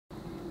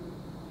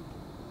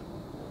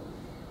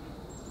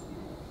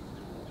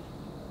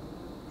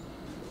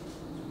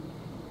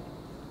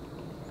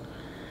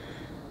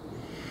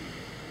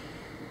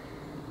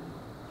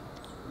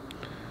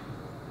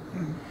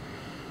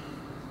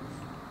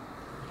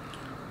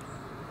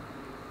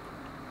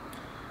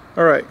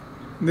Alright,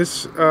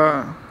 this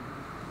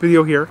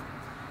video here,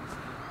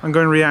 I'm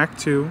going to react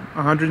to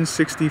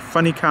 160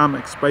 Funny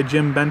Comics by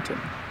Jim Benton.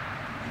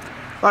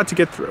 A lot to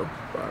get through,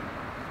 but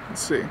let's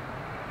see.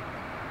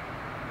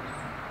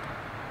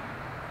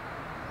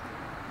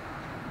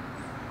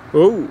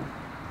 Oh,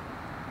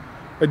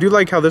 I do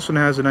like how this one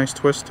has a nice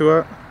twist to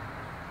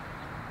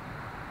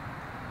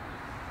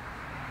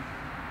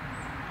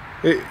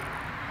it.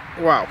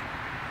 Wow,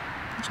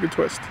 that's a good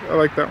twist. I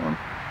like that one.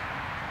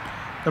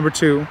 Number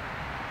 2.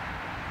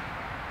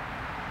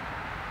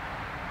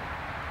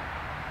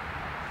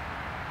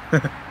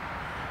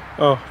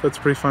 Oh, that's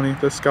pretty funny.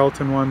 The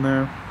skeleton one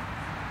there.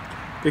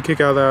 Good kick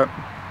out of that.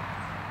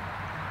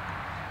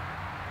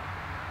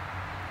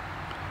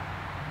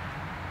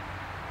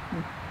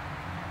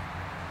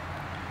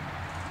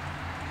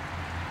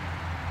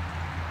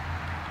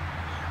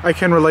 I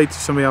can relate to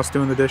somebody else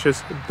doing the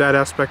dishes. That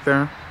aspect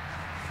there.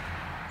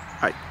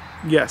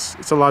 Yes,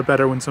 it's a lot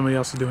better when somebody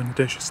else is doing the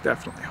dishes.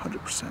 Definitely,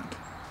 100%.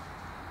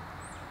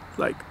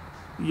 Like,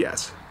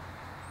 yes.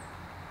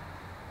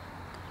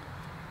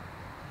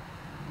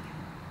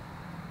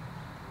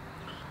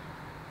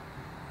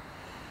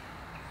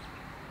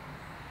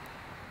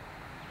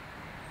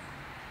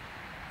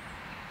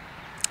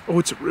 Oh,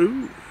 it's a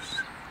ruse.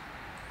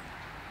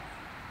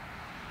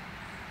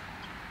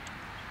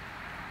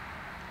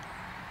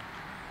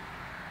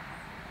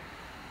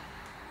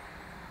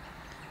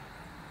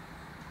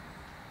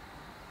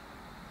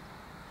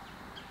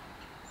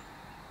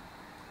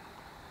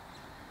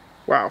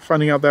 Wow,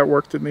 finding out that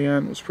worked in the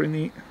end was pretty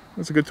neat.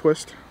 That's a good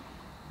twist.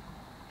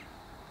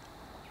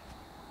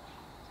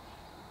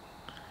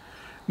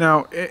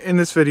 Now, in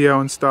this video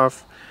and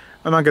stuff,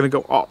 I'm not going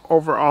to go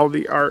over all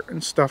the art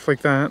and stuff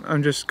like that.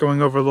 I'm just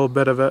going over a little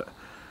bit of it,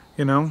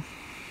 you know?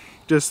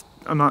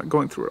 I'm not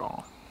going through it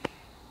all.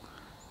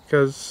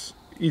 Because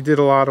he did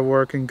a lot of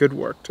work and good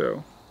work,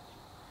 too.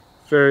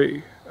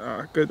 Very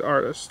good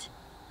artist.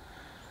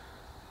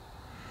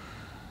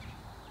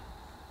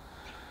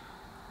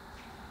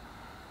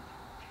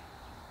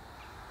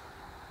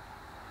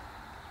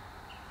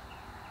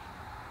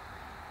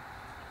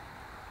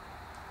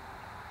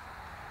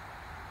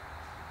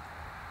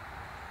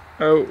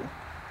 Oh.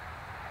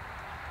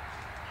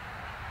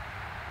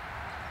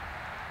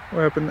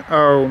 What happened?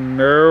 Oh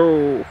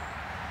no.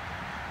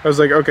 I was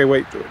like, okay,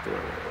 wait.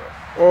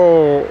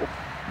 Oh.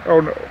 Oh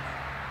no.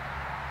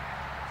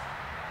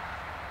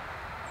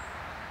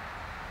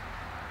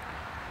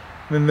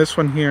 And then this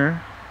one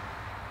here.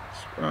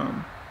 Got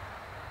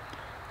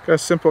a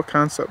simple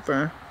concept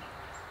there.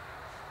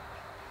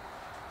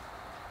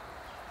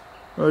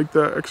 I like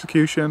the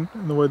execution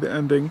and the way the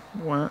ending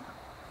went.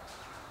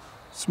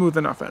 Smooth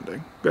enough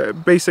ending.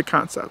 Basic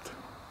concept.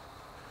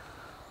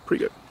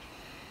 Pretty good.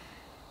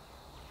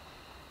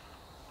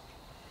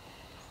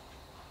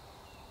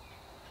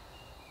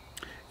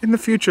 In the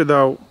future,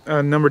 though,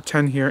 number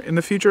 10 here, in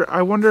the future,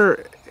 I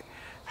wonder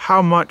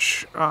how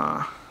much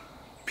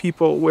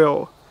people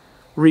will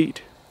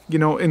read, you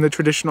know, in the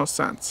traditional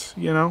sense,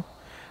 you know?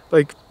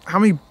 Like, how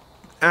many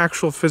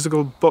actual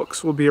physical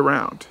books will be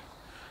around?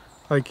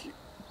 Like,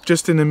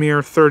 just in a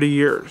mere 30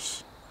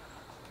 years.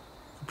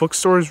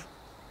 Bookstores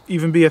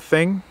even be a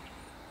thing,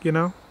 you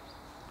know?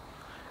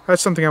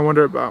 That's something I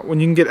wonder about. When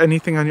you can get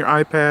anything on your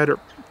iPad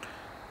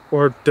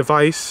or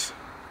device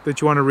that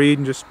you want to read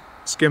and just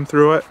skim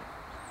through it.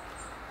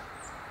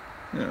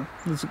 Yeah,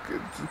 it's a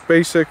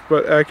basic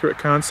but accurate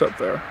concept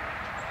there.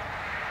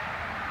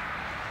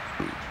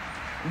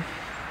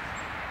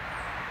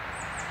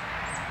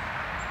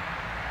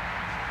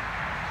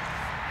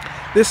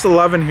 This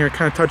 11 here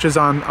kind of touches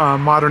on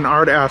modern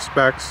art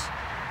aspects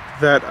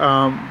that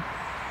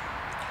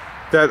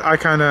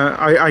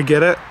I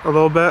get it a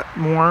little bit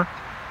more.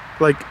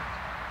 Like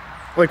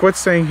what's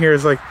saying here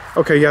is like,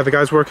 okay, yeah, the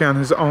guy's working on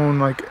his own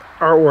like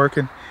artwork,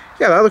 and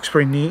yeah, that looks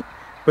pretty neat.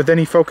 But then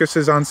he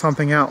focuses on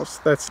something else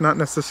that's not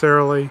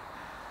necessarily,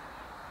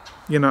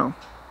 you know,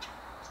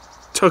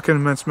 took an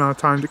immense amount of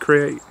time to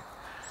create,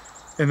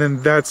 and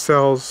then that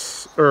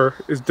sells or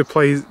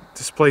displays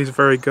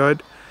very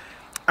good.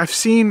 I've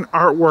seen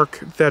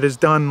artwork that is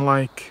done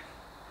like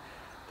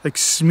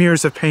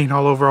smears of paint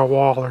all over a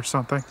wall or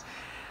something.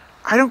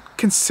 I don't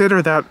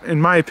consider that, in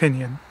my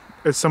opinion,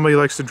 as somebody who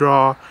likes to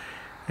draw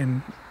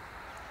and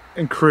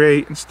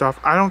create and stuff,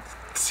 I don't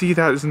see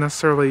that as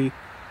necessarily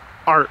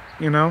art,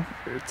 you know?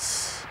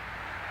 It's,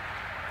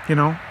 you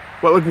know,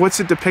 what's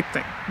it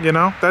depicting, you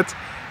know? That's,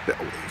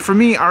 for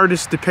me, art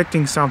is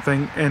depicting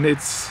something, and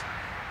it's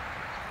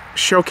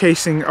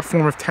showcasing a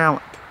form of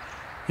talent,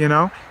 you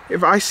know?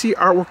 If I see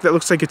artwork that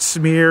looks like it's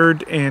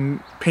smeared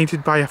and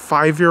painted by a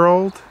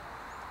 5-year-old,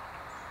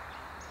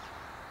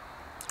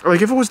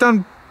 like if it was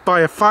done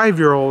by a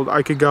 5-year-old,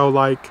 I could go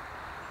like,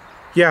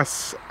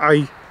 yes,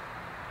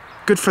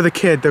 good for the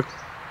kid,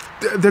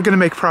 they're gonna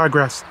make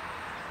progress.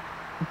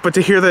 But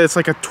to hear that it's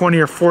like a 20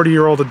 or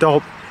 40-year-old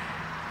adult,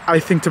 I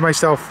think to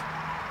myself,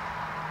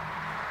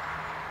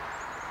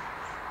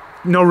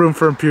 no room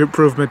for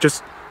improvement.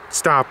 Just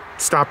stop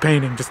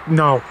painting. Just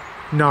no,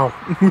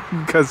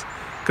 because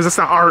that's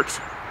not art.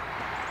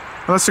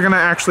 unless they're gonna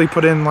actually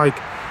put in like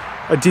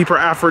a deeper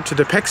effort to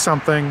depict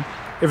something.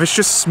 If it's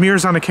just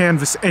smears on a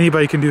canvas,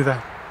 anybody can do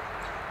that.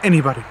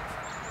 Anybody.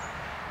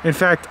 In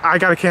fact, I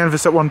got a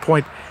canvas at one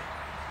point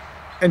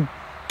and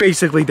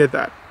basically did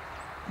that.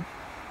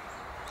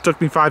 Took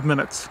me 5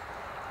 minutes.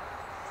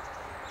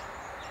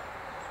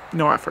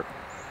 No effort.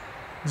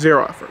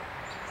 Zero effort.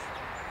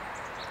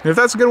 And if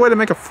that's a good way to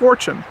make a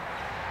fortune,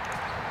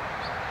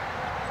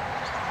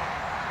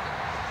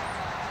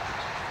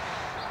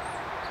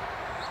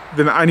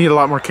 then I need a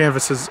lot more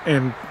canvases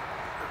and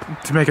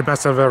to make a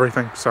best out of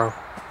everything, so.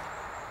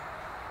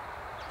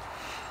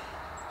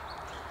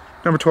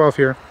 Number 12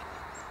 here.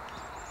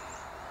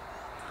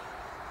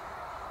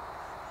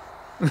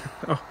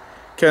 Oh,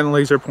 cat and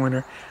laser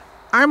pointer.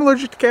 I'm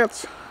allergic to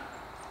cats,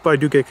 but I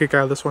do get a kick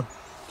out of this one.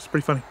 It's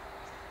pretty funny.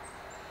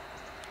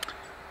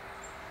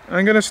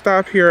 I'm gonna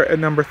stop here at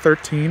number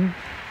 13.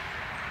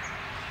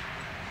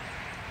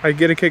 I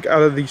get a kick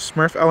out of the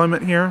Smurf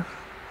element here.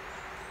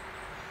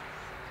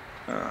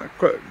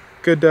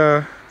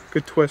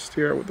 Good twist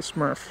here with the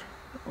Smurf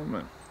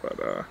element, but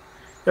yeah,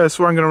 that's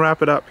where I'm gonna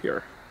wrap it up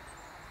here.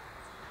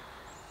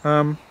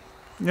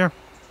 Yeah.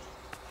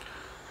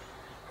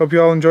 Hope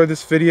you all enjoyed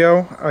this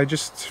video. I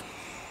just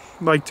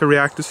like to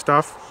react to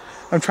stuff.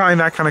 I'm trying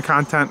that kind of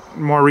content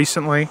more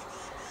recently.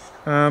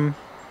 Yeah.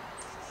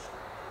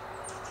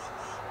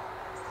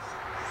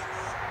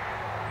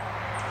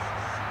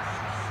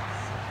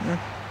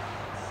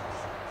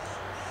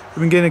 I've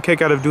been getting a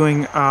kick out of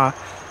doing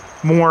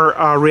more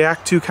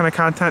react to kind of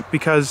content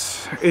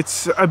because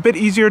it's a bit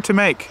easier to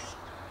make.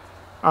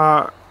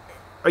 I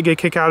get a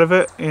kick out of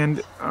it,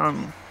 and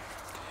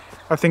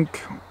I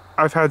think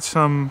I've had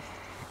some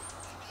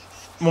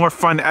more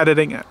fun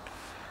editing it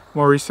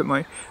more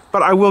recently.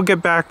 But I will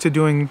get back to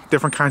doing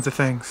different kinds of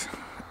things,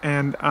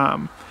 and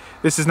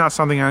this is not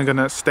something I'm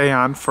gonna stay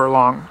on for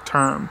long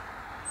term.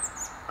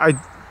 I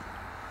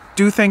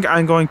do think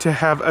I'm going to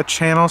have a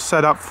channel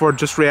set up for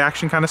just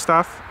reaction kind of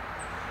stuff,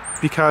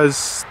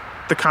 because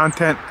the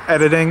content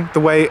editing, the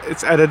way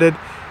it's edited,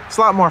 it's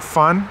a lot more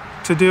fun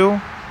to do.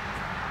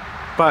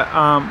 But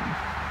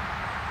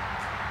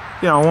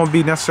you know, it won't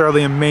be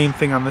necessarily a main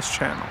thing on this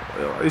channel.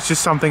 It's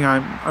just something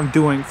I'm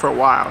doing for a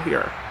while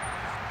here,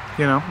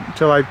 you know,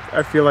 until I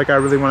feel like I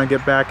really want to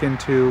get back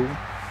into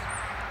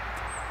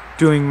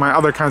doing my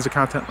other kinds of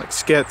content, like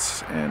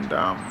skits and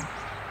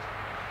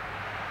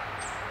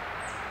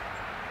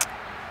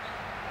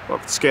well,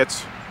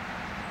 skits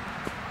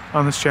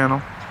on this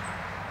channel.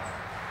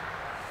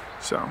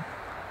 So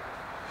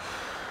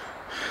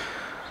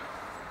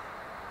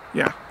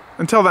yeah,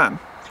 until then,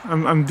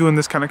 I'm doing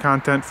this kind of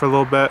content for a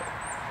little bit.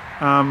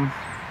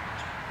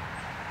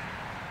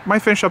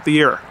 Might finish up the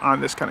year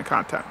on this kind of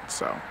content,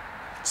 so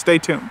stay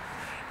tuned.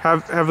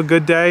 Have a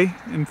good day,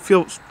 and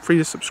feel free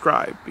to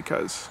subscribe,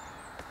 because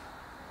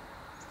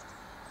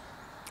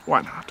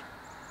why not?